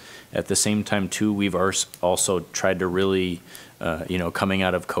things. At the same time, too, we've also tried to really, coming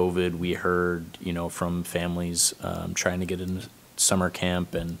out of COVID, we heard, from families trying to get into summer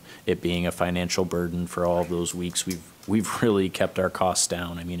camp and it being a financial burden for all of those weeks. We've really kept our costs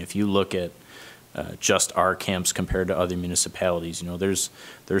down. I mean, if you look at just our camps compared to other municipalities,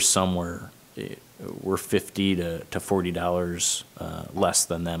 there's somewhere we're $50 to $40 less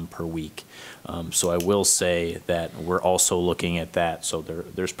than them per week. So I will say that we're also looking at that. So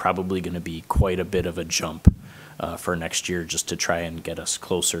there's probably going to be quite a bit of a jump for next year just to try and get us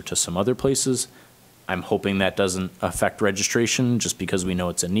closer to some other places. I'm hoping that doesn't affect registration just because we know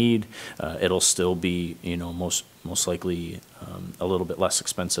it's a need. It'll still be, most likely a little bit less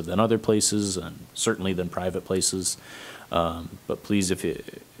expensive than other places and certainly than private places. But please,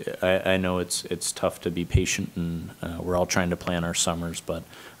 I know it's tough to be patient and we're all trying to plan our summers, but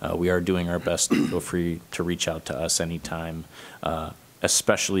we are doing our best. Feel free to reach out to us anytime,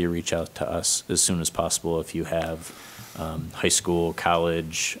 especially reach out to us as soon as possible if you have high school,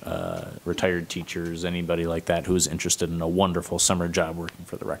 college, retired teachers, anybody like that who's interested in a wonderful summer job working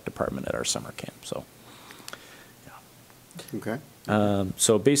for the rec department at our summer camp. So, yeah. Okay.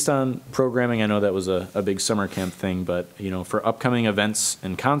 So based on programming, I know that was a big summer camp thing, but for upcoming events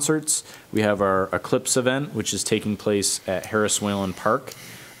and concerts, we have our Eclipse event, which is taking place at Harris Whalen Park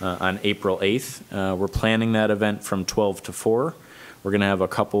on April 8th. We're planning that event from 12 to 4. We're going to have a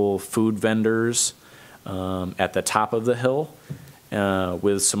couple food vendors at the top of the hill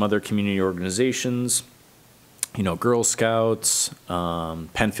with some other community organizations. Girl Scouts,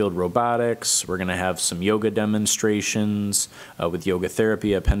 Penfield Robotics. We're going to have some yoga demonstrations with yoga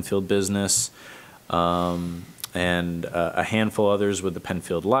therapy at Penfield Business, and a handful others with the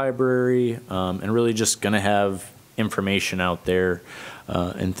Penfield Library, and really just going to have information out there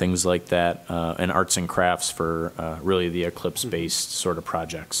and things like that, and arts and crafts for really the Eclipse-based sort of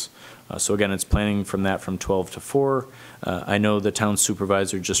projects. So again, it's planning from 12 to 4. I know the town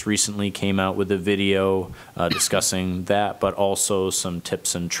supervisor just recently came out with a video discussing that, but also some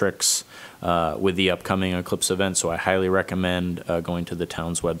tips and tricks with the upcoming Eclipse event. So I highly recommend going to the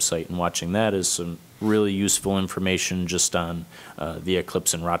town's website and watching that. Is some really useful information just on the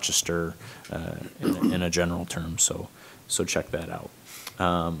Eclipse in Rochester in a general term. So check that out.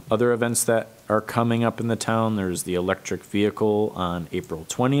 Other events that are coming up in the town, there's the electric vehicle on April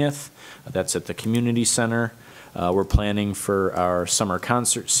 20th. That's at the community center. We're planning for our summer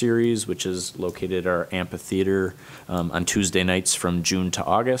concert series, which is located at our amphitheater on Tuesday nights from June to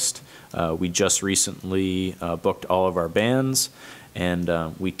August. We just recently booked all of our bands,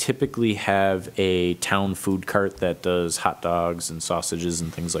 and we typically have a town food cart that does hot dogs and sausages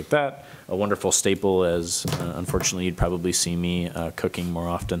and things like that. A wonderful staple, as unfortunately you'd probably see me cooking more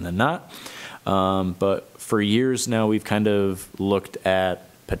often than not. But for years now, we've kind of looked at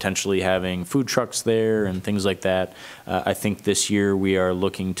potentially having food trucks there and things like that. I think this year we are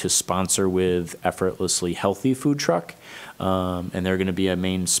looking to sponsor with Effortlessly Healthy Food Truck, and they're going to be a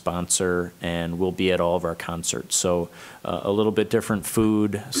main sponsor and will be at all of our concerts. So a little bit different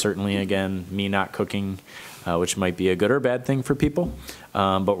food, certainly, again, me not cooking, which might be a good or bad thing for people,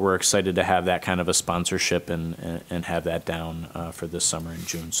 but we're excited to have that kind of a sponsorship and have that down for this summer in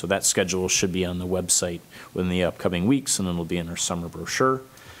June. So that schedule should be on the website within the upcoming weeks, and it'll be in our summer brochure.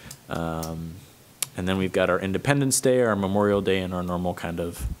 And then we've got our Independence Day, our Memorial Day, and our normal kind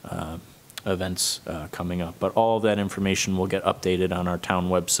of events coming up. But all of that information will get updated on our town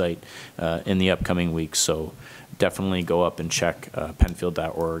website in the upcoming weeks. So definitely go up and check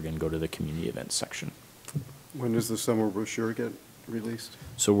penfield.org and go to the community events section. When does the summer brochure get released?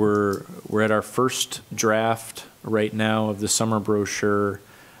 So we're at our first draft right now of the summer brochure.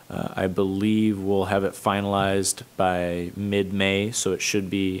 I believe we'll have it finalized by mid-May, so it should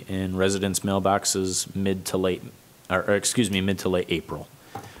be in residents' mailboxes mid to late April.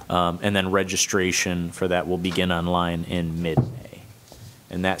 And then registration for that will begin online in mid-May.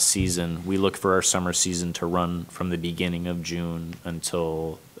 And that season, we look for our summer season to run from the beginning of June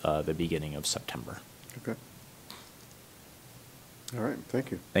until the beginning of September. Okay. All right,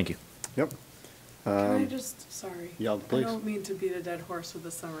 thank you. Thank you. Yep. Can I just, sorry. Yeah, please. I don't mean to beat a dead horse with the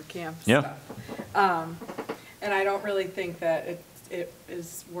summer camp Yeah. stuff. And I don't really think that it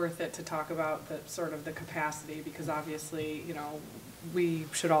is worth it to talk about the sort of the capacity, because obviously, you know, we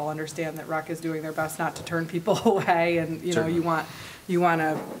should all understand that Rec is doing their best not to turn people away, and, you know, you want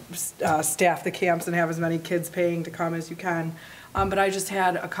to staff the camps and have as many kids paying to come as you can. But I just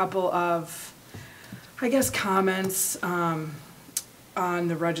had a couple of, I guess, comments on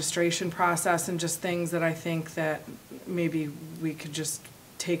the registration process and just things that I think that maybe we could just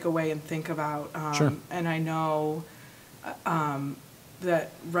take away and think about. Sure. And I know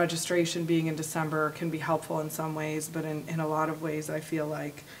that registration being in December can be helpful in some ways, but in a lot of ways, I feel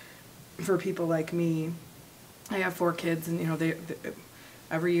like for people like me, I have 4 kids, and, you know,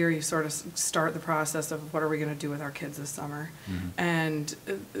 every year you sort of start the process of what are we going to do with our kids this summer. Mm-hmm. And,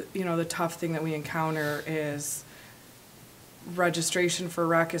 you know, the tough thing that we encounter is registration for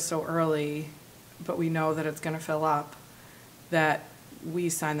Rec is so early, but we know that it's going to fill up, that we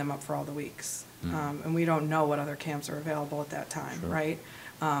sign them up for all the weeks. And we don't know what other camps are available at that time, sure. Right?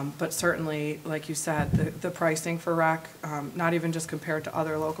 But certainly, like you said, the pricing for Rec, not even just compared to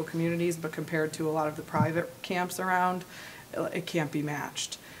other local communities, but compared to a lot of the private camps around, it can't be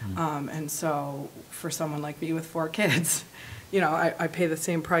matched. And so for someone like me with 4 kids, you know, I pay the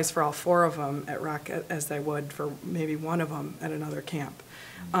same price for all 4 of them at Rec as I would for maybe one of them at another camp.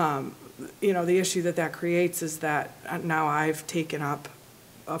 You know, the issue that creates is that now I've taken up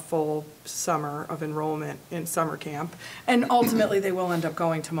a full summer of enrollment in summer camp, and ultimately they will end up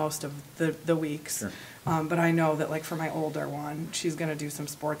going to most of the weeks. Sure. But I know that, like, for my older one, she's going to do some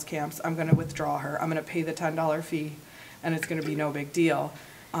sports camps. I'm going to withdraw her. I'm going to pay the $10 fee, and it's going to be no big deal.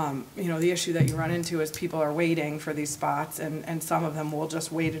 You know, the issue that you run into is people are waiting for these spots, and some of them will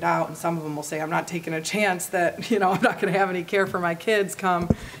just wait it out, and some of them will say, I'm not taking a chance that, you know, I'm not going to have any care for my kids come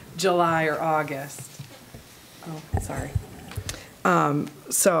July or August. Oh, sorry.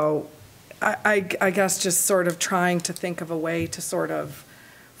 So I guess just sort of trying to think of a way to sort of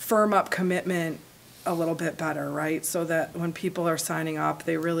firm up commitment a little bit better, right? So that when people are signing up,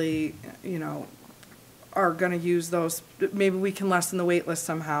 they really, you know, are going to use those. Maybe we can lessen the wait list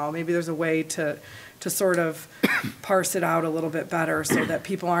somehow. Maybe there's a way to sort of parse it out a little bit better so that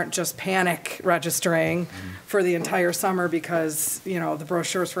people aren't just panic registering for the entire summer because, you know, the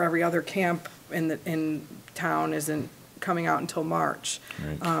brochures for every other camp in town isn't coming out until March.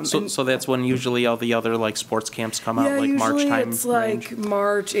 Right. So that's when usually all the other, like, sports camps come out, like March time? Yeah, usually it's range? like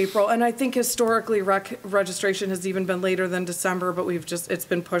March, April, and I think historically registration has even been later than December, but it's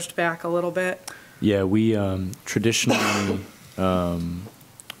been pushed back a little bit. Yeah, we traditionally,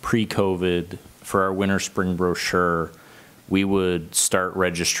 pre-COVID, for our winter spring brochure, we would start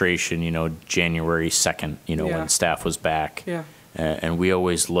registration, you know, January 2nd, you know, Yeah. when staff was back. Yeah. And we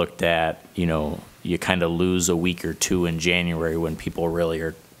always looked at, you know, you kind of lose a week or 2 in January when people really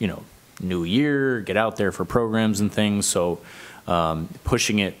are, you know, new year, get out there for programs and things. So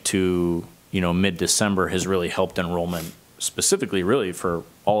pushing it to, you know, mid-December has really helped enrollment, specifically really for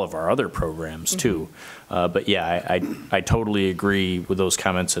all of our other programs too. But yeah, I totally agree with those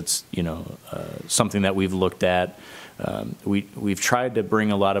comments. It's, you know, something that we've looked at. We've tried to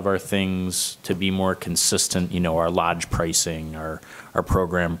bring a lot of our things to be more consistent, you know, our lodge pricing, our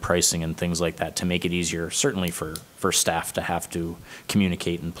program pricing and things like that, to make it easier, certainly for staff to have to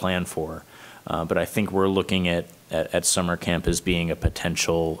communicate and plan for. But I think we're looking at summer camp as being a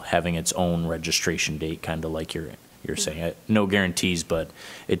potential, having its own registration date, kind of like you're saying. No guarantees, but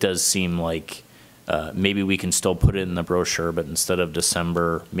it does seem like maybe we can still put it in the brochure, but instead of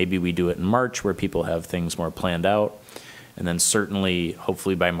December, maybe we do it in March where people have things more planned out. And then certainly,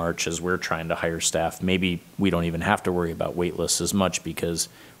 hopefully by March, as we're trying to hire staff, maybe we don't even have to worry about wait lists as much, because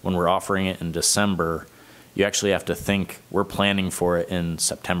when we're offering it in December, you actually have to think we're planning for it in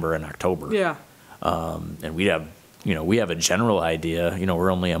September and October. Yeah. And we have a general idea, you know,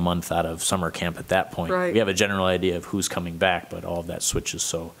 we're only a month out of summer camp at that point. Right. We have a general idea of who's coming back, but all of that switches.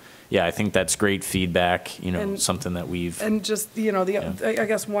 So, yeah, I think that's great feedback, you know, And- something that we've. And just, you know, Yeah. I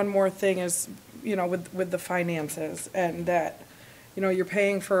guess one more thing is, you know, with the finances, and that, you know, you're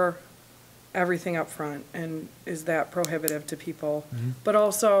paying for everything up front, and is that prohibitive to people? But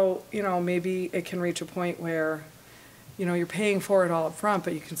also, you know, maybe it can reach a point where, you know, you're paying for it all up front,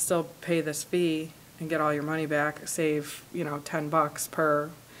 but you can still pay this fee and get all your money back, save, you know, $10 per,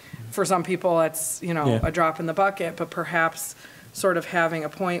 for some people, it's, you know, Yeah. a drop in the bucket, but perhaps sort of having a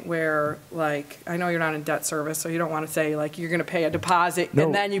point where, like, I know you're not in debt service, so you don't want to say, like, you're going to pay a deposit No.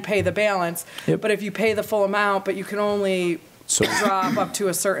 and then you pay the balance. Yep. But if you pay the full amount, but you can only So- drop up to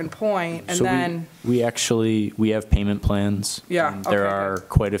a certain point, and So then, we actually, we have payment plans. Yeah, And There okay, are good.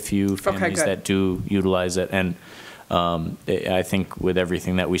 quite a few families good. that do utilize it, and I think with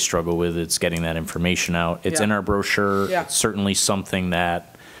everything that we struggle with, it's getting that information out. It's in Yeah. our brochure. Yeah. It's certainly something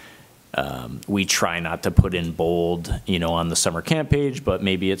that we try not to put in bold, you know, on the summer camp page, but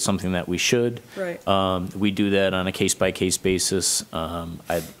maybe it's something that we should. Right. We do that on a case-by-case basis.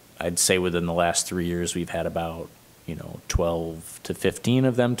 I'd say within the last 3 years, we've had about, you know, 12 to 15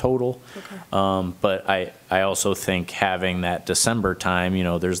 of them total. But I also think having that December time, you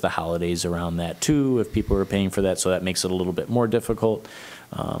know, there's the holidays around that too, if people are paying for that, so that makes it a little bit more difficult.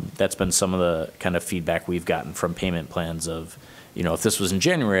 That's been some of the kind of feedback we've gotten from payment plans of, you know, if this was in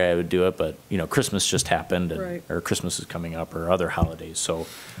January, I would do it, but, you know, Christmas just happened, and, Right. or Christmas is coming up, or other holidays. So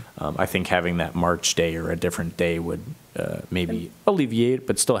I think having that March day or a different day would maybe alleviate,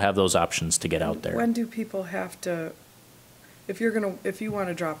 but still have those options to get out there. when do people have to, if you want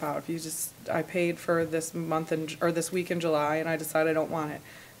to drop out, if you just, I paid for this month or this week in July, and I decide I don't want it,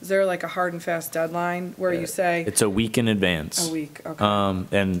 is there like a hard and fast deadline where you say? It's a week in advance. A week, okay.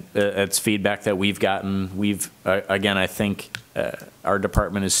 And it's feedback that we've gotten. Again, I think our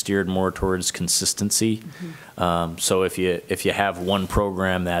department is steered more towards consistency. So if you have one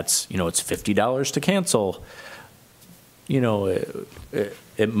program that's, you know, it's $50 to cancel, you know,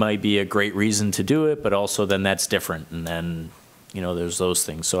 it might be a great reason to do it, but also then that's different. And then, you know, there's those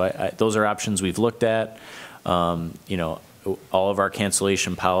things. So those are options we've looked at. You know, all of our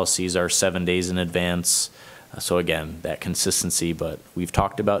cancellation policies are 7 days in advance. So again, that consistency, but we've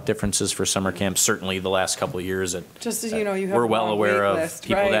talked about differences for summer camps. Certainly the last couple of years, Just as you know, you have we're a well long aware wait of list,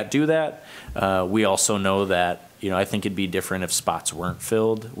 people right? that do that. We also know that, you know, I think it'd be different if spots weren't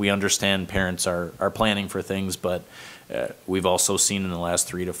filled. We understand parents are planning for things, but we've also seen in the last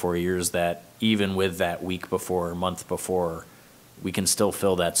 3 to 4 years that even with that week before or month before, we can still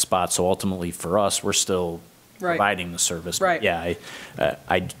fill that spot. So ultimately for us, we're still Right. providing the service. But Right. yeah,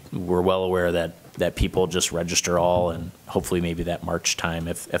 we're well aware that people just register all, and hopefully maybe that March time,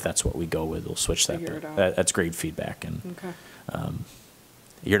 if that's what we go with, we'll switch that. Figure it out. That's great feedback, and Okay.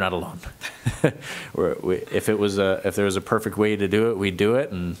 you're not alone. If there was a perfect way to do it, we'd do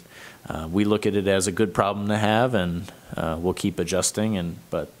it, and we look at it as a good problem to have, and we'll keep adjusting.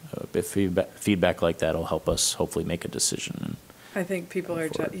 But if feedback like that will help us hopefully make a decision. And I think people are,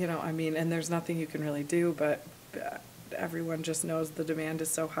 forward. you know, I mean, and there's nothing you can really do, but everyone just knows the demand is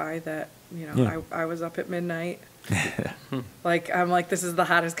so high that, you know, Yeah. I was up at midnight. Like, I'm like, this is the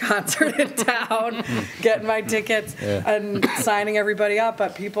hottest concert in town, getting my tickets and signing everybody up.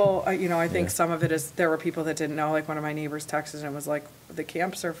 But people, you know, I think some of it is, there were people that didn't know, like one of my neighbors texted and it was like, the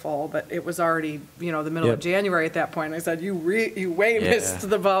camps are full, but it was already, you know, the middle of Yep. January at that point. I said, you way Yeah. missed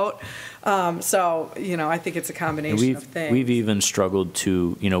the boat. So, you know, I think it's a combination of things. We've even struggled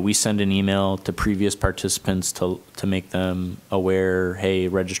to, you know, we send an email to previous participants to make them aware, hey,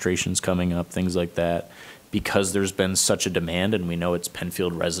 registration's coming up, things like that, because there's been such a demand, and we know it's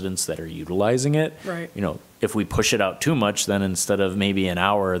Penfield residents that are utilizing it. Right. You know, if we push it out too much, then instead of maybe an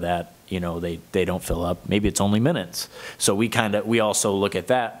hour that, you know, they don't fill up, maybe it's only minutes. So we also look at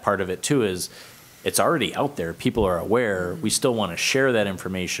that part of it too, is it's already out there. People are aware. We still want to share that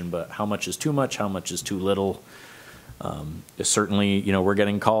information, but how much is too much? How much is too little? Certainly, you know, we're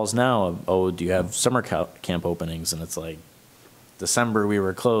getting calls now of, oh, do you have summer camp openings? And it's like, December we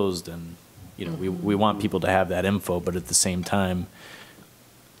were closed, and, you know, we want people to have that info, but at the same time,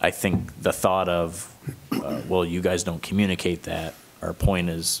 I think the thought of, well, you guys don't communicate that. Our point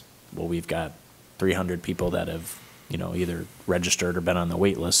is, well, we've got 300 people that have, you know, either registered or been on the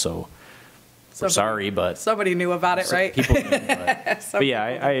wait list, so we're sorry, but. Somebody knew about it, right? People knew, but yeah,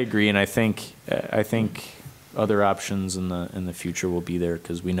 I agree, and I think other options in the future will be there,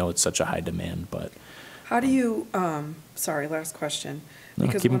 because we know it's such a high demand, but. How do you, sorry, last question. No,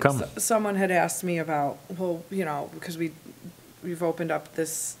 Because keep 'em when coming. Someone had asked me about, well, you know, because we've opened up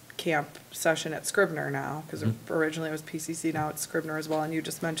this camp session at Scribner now, because originally it was PCC, now it's Scribner as well, and you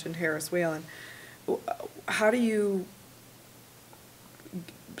just mentioned Harris Whalen. How do you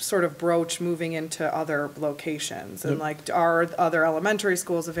sort of broach moving into other locations? And like, are other elementary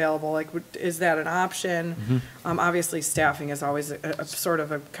schools available? Like, is that an option? Obviously, staffing is always a sort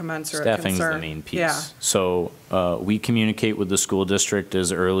of a commensurate concern. Staffing's the main piece. Yeah. So we communicate with the school district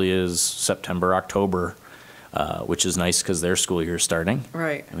as early as September, October. which is nice because their school year is starting.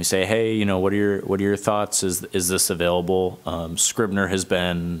 Right. And we say, hey, you know, what are your thoughts? Is this available? Scribner has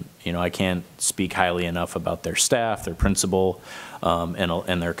been, you know, I can't speak highly enough about their staff, their principal,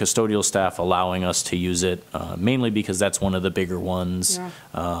 and their custodial staff allowing us to use it, mainly because that's one of the bigger ones.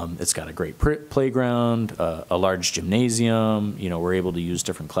 Yeah. It's got a great playground, a large gymnasium. You know, we're able to use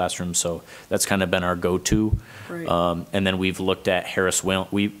different classrooms, so that's kind of been our go-to. Right. And then we've looked at Harris Whalen.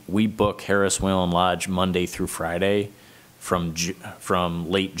 We book Harris Whalen Lodge Monday through Friday from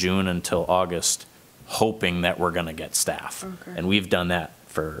late June until August, hoping that we're going to get staff. Okay. And we've done that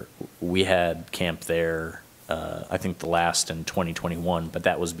we had camp there, I think the last in 2021, but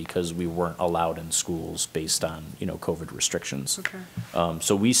that was because we weren't allowed in schools based on, you know, COVID restrictions. Okay.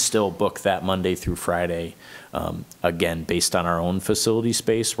 So we still book that Monday through Friday. Again, based on our own facility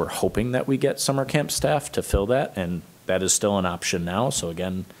space, we're hoping that we get summer camp staff to fill that, and that is still an option now. So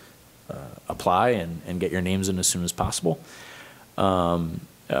again, apply and get your names in as soon as possible.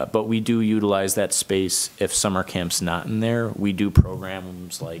 But we do utilize that space if summer camp's not in there. We do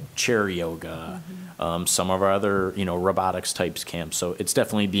programs like chair yoga, some of our other, you know, robotics types camps. So it's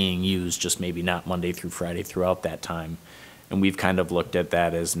definitely being used, just maybe not Monday through Friday throughout that time. And we've kind of looked at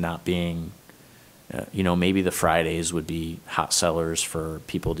that as not being, you know, maybe the Fridays would be hot sellers for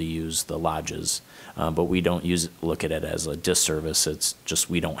people to use the lodges. But we don't look at it as a disservice. It's just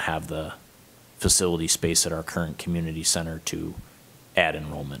we don't have the facility space at our current community center to add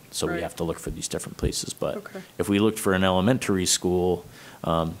enrollment. So we Right. have to look for these different places. But Okay. if we looked for an elementary school,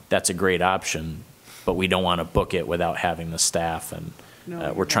 that's a great option, but we don't want to book it without having the staff. And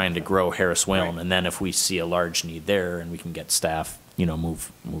No, we're trying to grow Harris Whalen. Right. And then if we see a large need there and we can get staff, you know, move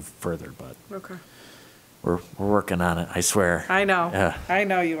further. But Okay. we're working on it, I swear. I know. Yeah. I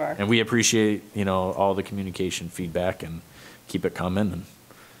know you are. And we appreciate, you know, all the communication feedback and keep it coming, and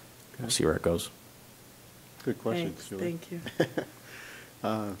we'll see where it goes. Good question, Thanks. Julie. Thank you.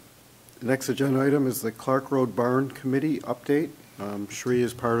 The next agenda item is the Clark Road Barn Committee update. Shree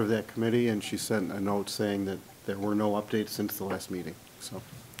is part of that committee, and she sent a note saying that there were no updates since the last meeting. So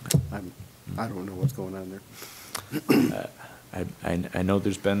I don't know what's going on there. I know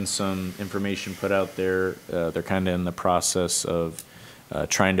there's been some information put out there. They're kind of in the process of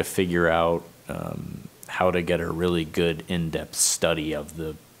trying to figure out how to get a really good in-depth study of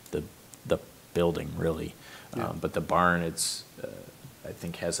the building, really. Yeah. But the barn, I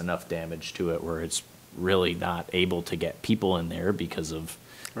think, has enough damage to it where it's really not able to get people in there because of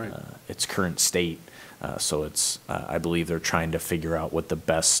Right. its current state. So I believe they're trying to figure out what the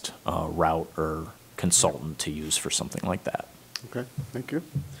best route or consultant to use for something like that. Okay, thank you.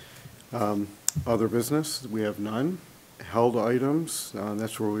 Other business, we have none. Held items,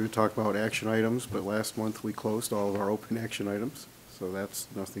 that's where we would talk about action items, but last month we closed all of our open action items, so that's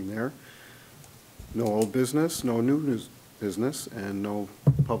nothing there. No old business, no new business, and no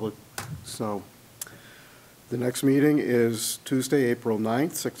public, so the next meeting is Tuesday, April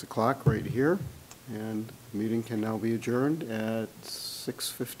 9th, 6 o'clock, right here, and the meeting can now be adjourned at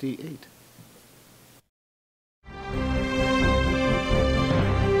 6:58.